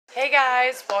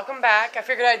guys, welcome back. I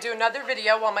figured I'd do another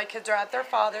video while my kids are at their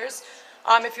father's.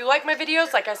 If you like my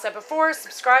videos, like I said before,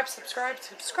 subscribe,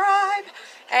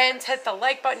 and hit the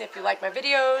like button if you like my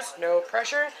videos. No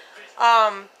pressure.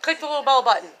 Click the little bell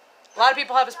button. A lot of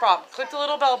people have this problem. Click the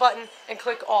little bell button and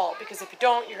click all, because if you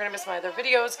don't, you're going to miss my other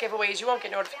videos, giveaways, you won't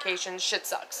get notifications, shit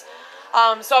sucks.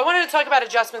 So I wanted to talk about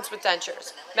adjustments with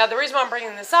dentures. Now, the reason why I'm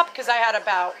bringing this up, because I had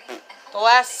about the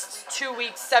last 2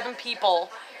 weeks, 7 people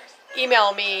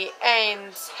email me,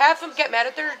 and half of them get mad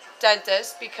at their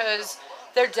dentist because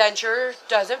their denture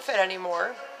doesn't fit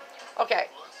anymore. Okay,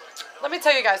 let me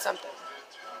tell you guys something.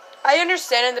 I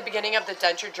understand in the beginning of the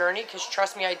denture journey, because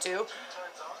trust me, I do.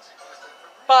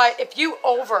 But if you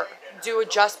overdo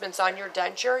adjustments on your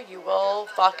denture, you will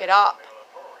fuck it up.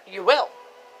 You will.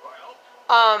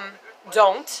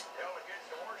 Don't.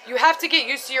 You have to get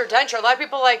used to your denture. A lot of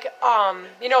people are like,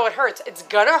 you know, it hurts. It's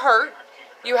gonna hurt.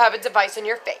 You have a device in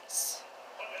your face.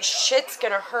 Shit's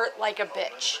gonna hurt like a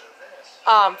bitch.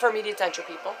 For immediate denture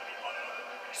people.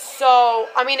 So,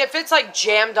 I mean, if it's like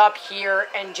jammed up here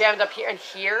and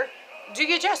here, do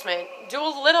the adjustment. Do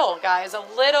a little, guys, a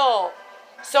little.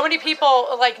 So many people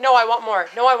are like, no, I want more.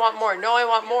 No, I want more. No, I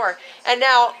want more. And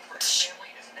now,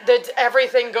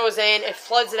 everything goes in, it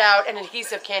floods it out, and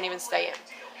adhesive can't even stay in.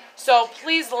 So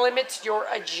please limit your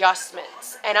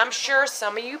adjustments. And I'm sure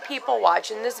some of you people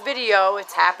watching this video,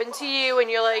 it's happened to you, and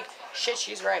you're like, shit,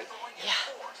 she's right. Yeah.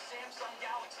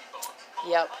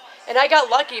 Yep. And I got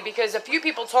lucky because a few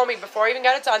people told me before I even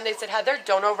got it done, they said, Heather,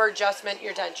 don't over-adjustment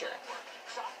your denture.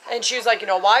 And she was like, you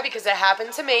know why? Because it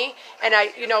happened to me, and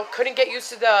I, couldn't get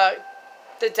used to the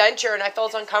denture, and I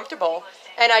felt uncomfortable.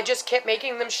 And I just kept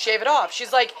making them shave it off.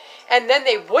 She's like, and then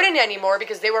they wouldn't anymore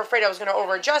because they were afraid I was going to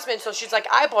over-adjustment. So she's like,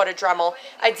 I bought a Dremel.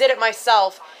 I did it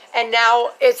myself. And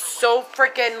now it's so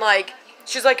freaking like,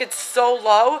 she's like, it's so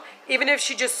low. Even if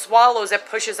she just swallows, it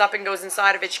pushes up and goes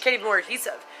inside of it. She can't even wear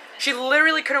adhesive. She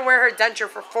literally couldn't wear her denture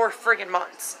for 4 friggin'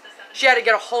 months. She had to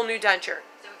get a whole new denture.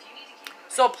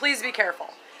 So please be careful.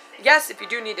 Yes, if you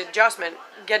do need an adjustment,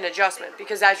 get an adjustment.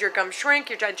 Because as your gums shrink,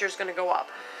 your denture is going to go up.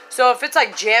 So if it's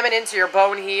like jamming into your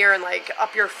bone here and like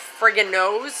up your friggin'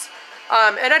 nose,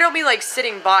 and I don't mean like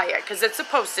sitting by it, because it's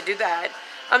supposed to do that.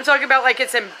 I'm talking about like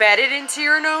it's embedded into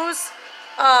your nose.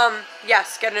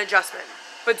 Yes, get an adjustment.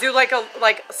 But do like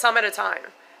some at a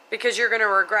time, because you're going to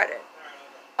regret it.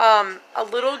 A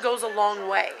little goes a long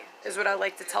way, is what I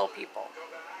like to tell people.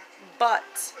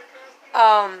 But,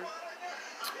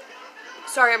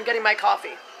 sorry, I'm getting my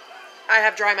coffee. I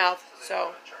have dry mouth,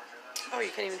 so, oh, you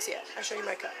can't even see it. I'll show you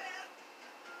my cup.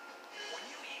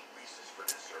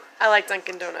 I like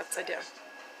Dunkin' Donuts, I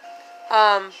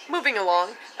do. Moving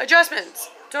along, adjustments.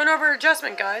 Don't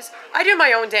over-adjustment, guys. I do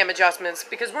my own damn adjustments,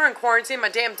 because we're in quarantine, my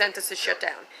damn dentist is shut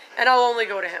down, and I'll only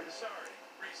go to him.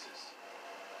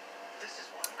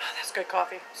 That's good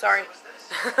coffee. Sorry.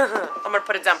 I'm going to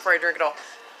put it down before I drink it all.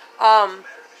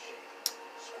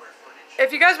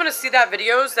 If you guys want to see that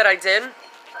videos that I did,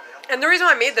 and the reason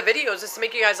why I made the videos is to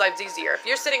make you guys' lives easier. If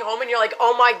you're sitting home and you're like,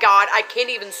 oh my god, I can't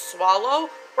even swallow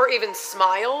or even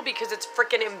smile because it's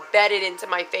freaking embedded into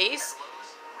my face,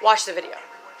 watch the video.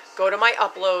 Go to my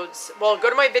uploads. Well, go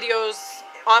to my videos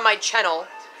on my channel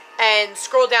and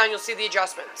scroll down. You'll see the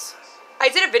adjustments. I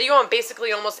did a video on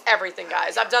basically almost everything,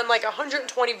 guys. I've done like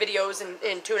 120 videos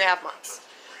in 2.5 months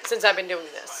since I've been doing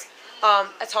this.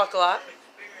 I talk a lot.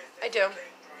 I do.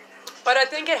 But I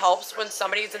think it helps when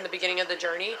somebody's in the beginning of the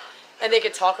journey and they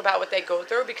can talk about what they go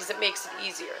through, because it makes it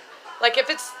easier. Like if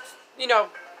it's,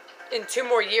 in 2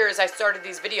 more years I started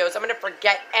these videos, I'm going to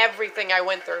forget everything I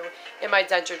went through in my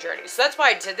denture journey. So that's why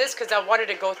I did this, because I wanted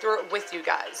to go through it with you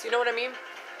guys. You know what I mean?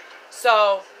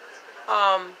 So,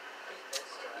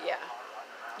 yeah.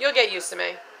 You'll get used to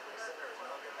me.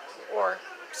 Or,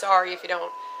 sorry if you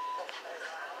don't.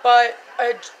 But,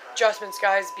 adjustments,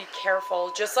 guys, be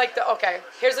careful. Just like okay,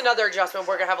 here's another adjustment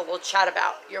we're going to have a little chat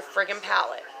about. Your friggin'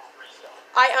 palate.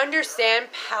 I understand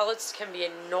palates can be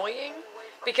annoying,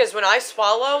 because when I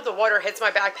swallow, the water hits my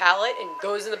back palate and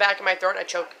goes in the back of my throat and I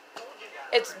choke.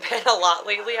 It's been a lot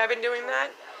lately I've been doing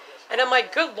that. And I'm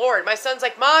like, good lord. My son's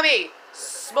like, Mommy,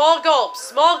 small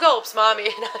gulps, Mommy.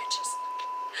 And I just...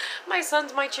 My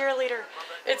son's my cheerleader.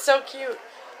 It's so cute.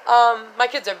 My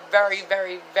kids are very,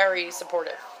 very, very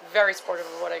supportive. Very supportive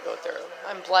of what I go through.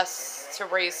 I'm blessed to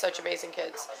raise such amazing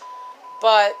kids.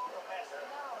 But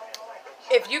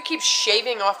if you keep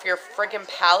shaving off your friggin'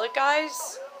 palate,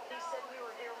 guys...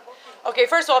 Okay,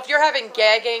 first of all, if you're having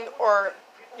gagging or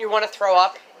you want to throw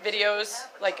up videos,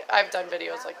 like I've done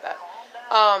videos like that.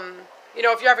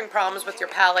 If you're having problems with your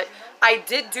palate, I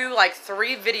did do like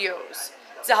 3 videos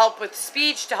to help with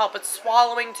speech, to help with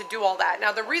swallowing, to do all that.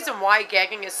 Now, the reason why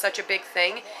gagging is such a big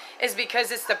thing is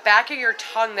because it's the back of your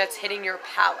tongue that's hitting your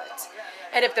palate.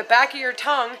 And if the back of your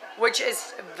tongue, which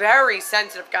is very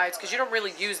sensitive, guys, because you don't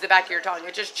really use the back of your tongue.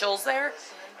 It just chills there,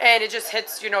 and it just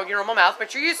hits, you know, your normal mouth,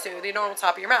 but you're used to the normal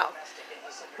top of your mouth.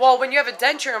 Well, when you have a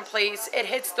denture in place, it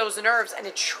hits those nerves, and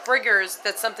it triggers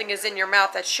that something is in your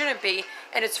mouth that shouldn't be,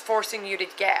 and it's forcing you to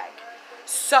gag.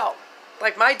 So,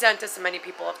 like my dentist and many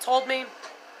people have told me,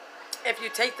 if you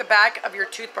take the back of your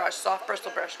toothbrush, soft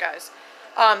bristle brush, guys,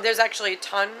 there's actually a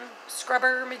tongue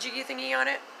scrubber majiggy thingy on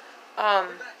it.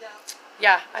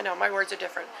 Yeah, I know, my words are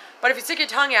different. But if you stick your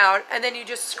tongue out and then you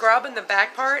just scrub in the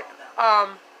back part,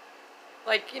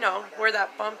 like, you know, where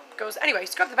that bump goes. Anyway,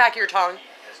 scrub the back of your tongue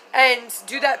and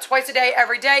do that twice a day,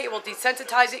 every day. It will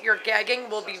desensitize it. Your gagging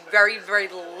will be very, very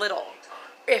little,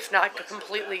 if not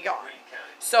completely gone.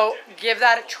 So give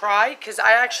that a try, because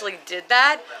I actually did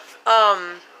that.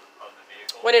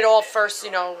 When it all first,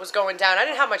 you know, was going down. I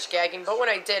didn't have much gagging, but when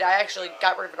I did, I actually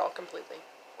got rid of it all completely.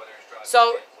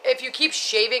 So if you keep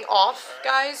shaving off,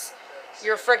 guys,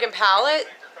 your friggin' palate,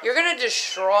 you're going to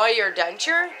destroy your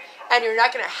denture, and you're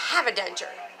not going to have a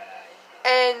denture.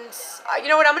 And you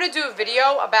know what? I'm going to do a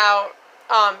video about,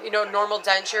 you know, normal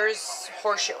dentures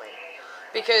horseshoeing.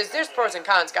 Because there's pros and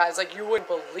cons, guys, like you wouldn't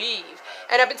believe.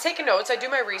 And I've been taking notes. I do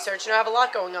my research, and I have a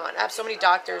lot going on. I have so many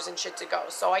doctors and shit to go,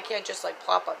 so I can't just, like,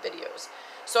 plop up videos.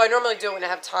 So I normally do it when I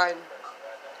have time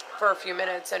for a few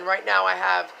minutes. And right now I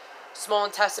have small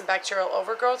intestine bacterial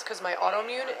overgrowth because my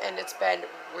autoimmune, and it's been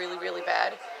really, really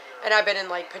bad. And I've been in,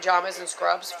 like, pajamas and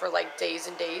scrubs for, like, days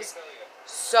and days.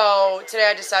 So today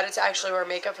I decided to actually wear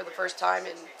makeup for the first time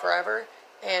in forever,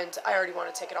 and I already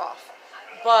want to take it off.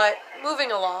 But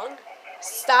moving along,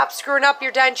 stop screwing up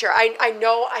your denture. I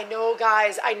know,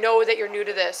 guys. I know that you're new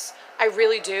to this. I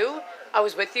really do. I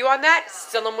was with you on that.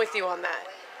 Still am with you on that.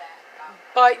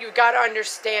 But you've got to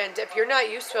understand, if you're not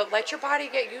used to it, let your body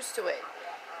get used to it.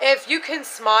 If you can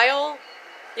smile,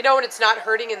 you know, when it's not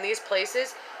hurting in these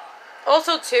places.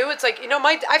 Also, too, it's like, you know,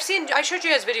 I showed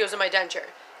you guys videos of my denture,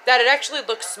 that it actually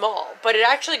looks small, but it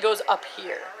actually goes up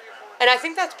here. And I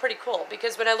think that's pretty cool,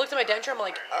 because when I looked at my denture, I'm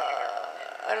like,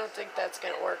 I don't think that's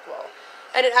going to work well.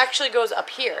 And it actually goes up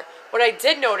here. What I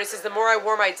did notice is the more I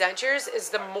wore my dentures, is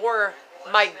the more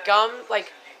my gum,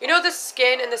 like, you know the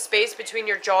skin and the space between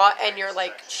your jaw and your,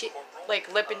 like, cheek,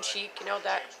 like lip and cheek, you know,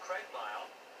 that,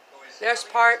 this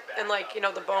part, and, like, you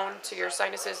know, the bone to your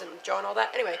sinuses and jaw and all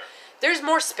that. Anyway, there's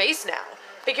more space now,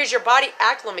 because your body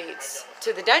acclimates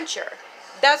to the denture.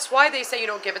 That's why they say, you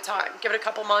know, give it time. Give it a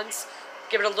couple months.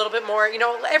 Give it a little bit more. You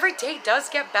know, every day does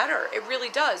get better. It really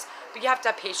does. But you have to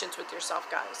have patience with yourself,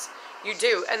 guys. You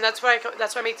do. And that's why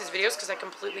I make these videos, because I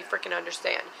completely freaking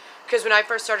understand. Because when I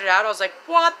first started out, I was like,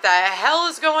 what the hell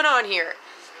is going on here?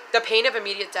 The pain of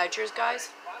immediate dentures,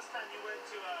 guys.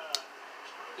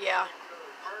 Yeah.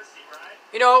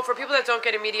 You know, for people that don't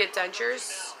get immediate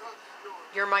dentures,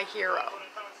 you're my hero.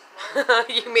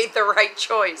 You made the right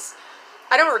choice.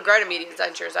 I don't regret immediate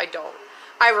dentures. I don't.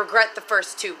 I regret the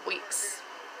first 2 weeks.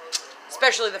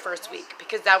 Especially the first week,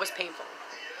 because that was painful.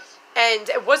 And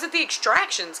it wasn't the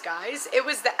extractions, guys. It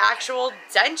was the actual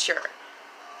denture.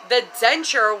 The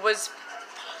denture was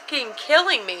fucking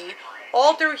killing me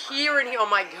all through here and here. Oh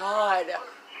my god.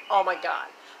 Oh my god.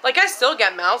 Like, I still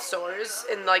get mouth sores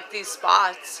in, like, these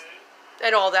spots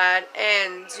and all that.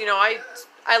 And, you know, I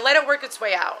let it work its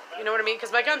way out. You know what I mean?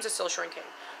 Because my gums are still shrinking.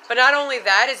 But not only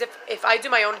that, is if I do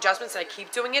my own adjustments and I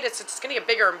keep doing it, it's going to get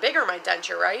bigger and bigger, my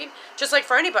denture, right? Just like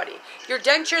for anybody. Your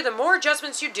denture, the more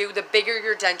adjustments you do, the bigger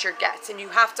your denture gets. And you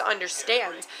have to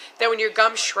understand that when your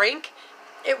gums shrink,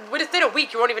 within a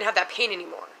week, you won't even have that pain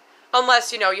anymore.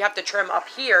 Unless, you know, you have to trim up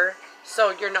here,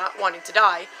 so you're not wanting to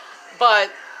die.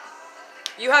 But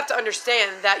you have to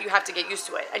understand that you have to get used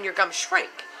to it, and your gums shrink.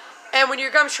 And when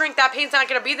your gums shrink, that pain's not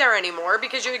going to be there anymore,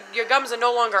 because your gums are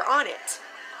no longer on it.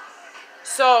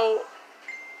 So,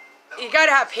 you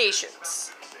gotta have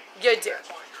patience. You do.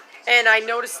 And I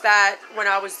noticed that when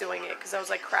I was doing it, because I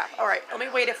was like, crap, alright, let me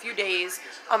wait a few days.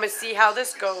 I'm gonna see how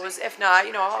this goes. If not,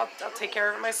 you know, I'll take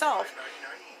care of it myself.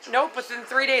 Nope, within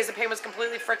 3 days, the pain was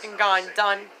completely freaking gone.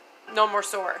 Done. No more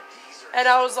sore. And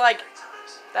I was like,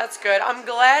 that's good. I'm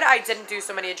glad I didn't do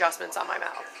so many adjustments on my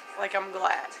mouth. Like, I'm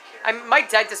glad. My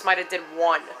dentist might have did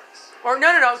one. Or,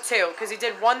 no, two. Because he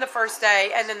did one the first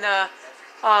day, and then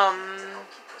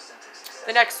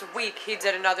the next week, he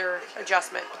did another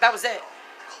adjustment. But that was it.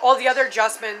 All the other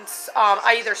adjustments,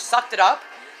 I either sucked it up,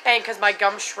 and because my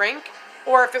gums shrink,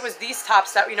 or if it was these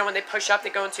tops that, you know, when they push up, they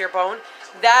go into your bone,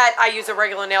 that I use a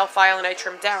regular nail file and I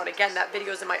trim down. Again, that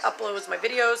video's in my uploads, my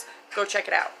videos. Go check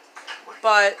it out.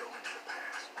 But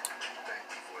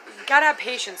gotta have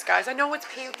patience, guys. I know it's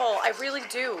painful. I really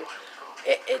do.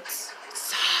 It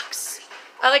sucks.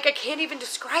 I can't even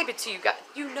describe it to you guys.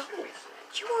 You know.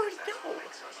 You already know.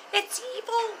 It's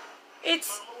evil.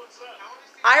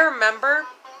 I remember,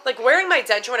 wearing my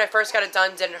denture when I first got it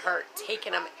done didn't hurt.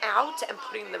 Taking them out and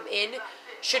putting them in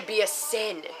should be a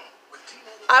sin.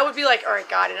 I would be like, all right,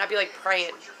 God, and I'd be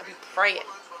praying. I'd be praying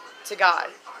to God.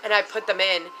 And I'd put them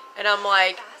in, and I'm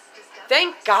like,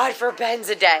 thank God for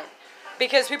Benzodent.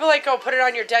 Because people oh, put it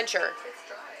on your denture.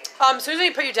 As soon as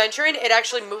you put your denture in, it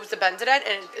actually moves the Benzodent,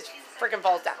 and it freaking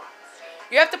falls down.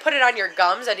 You have to put it on your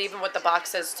gums, and even what the box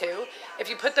says too. If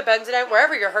you put the Benzodent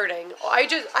wherever you're hurting,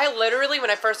 I literally,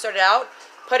 when I first started out,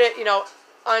 put it,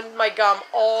 on my gum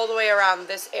all the way around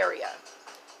this area.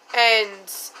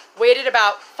 And waited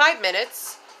about 5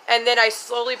 minutes, and then I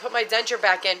slowly put my denture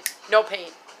back in, no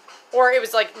pain. Or it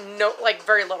was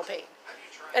very little pain.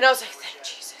 And I was like, thank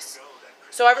Jesus.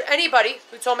 So anybody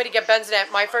who told me to get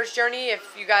Benzodent my first journey,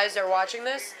 if you guys are watching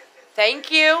this, thank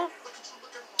you.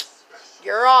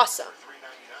 You're awesome.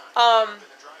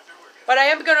 But I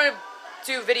am going to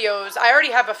do videos. I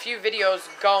already have a few videos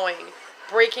going,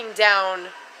 breaking down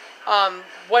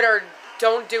what are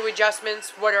don't do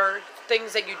adjustments, what are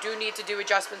things that you do need to do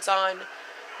adjustments on,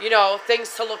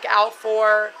 things to look out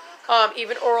for,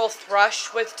 even oral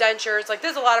thrush with dentures.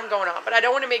 There's a lot of them going on, but I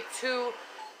don't want to make too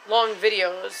long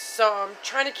videos, so I'm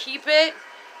trying to keep it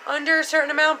under a certain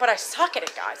amount, but I suck at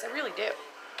it, guys. I really do.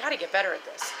 Gotta get better at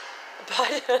this.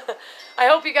 But I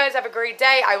hope you guys have a great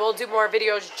day. I will do more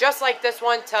videos just like this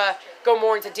one to go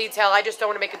more into detail. I just don't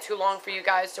want to make it too long for you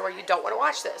guys to where you don't want to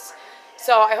watch this.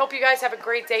 So I hope you guys have a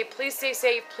great day. Please stay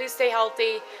safe. Please stay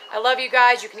healthy. I love you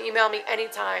guys. You can email me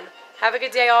anytime. Have a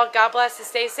good day, all. God bless and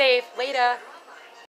stay safe. Later.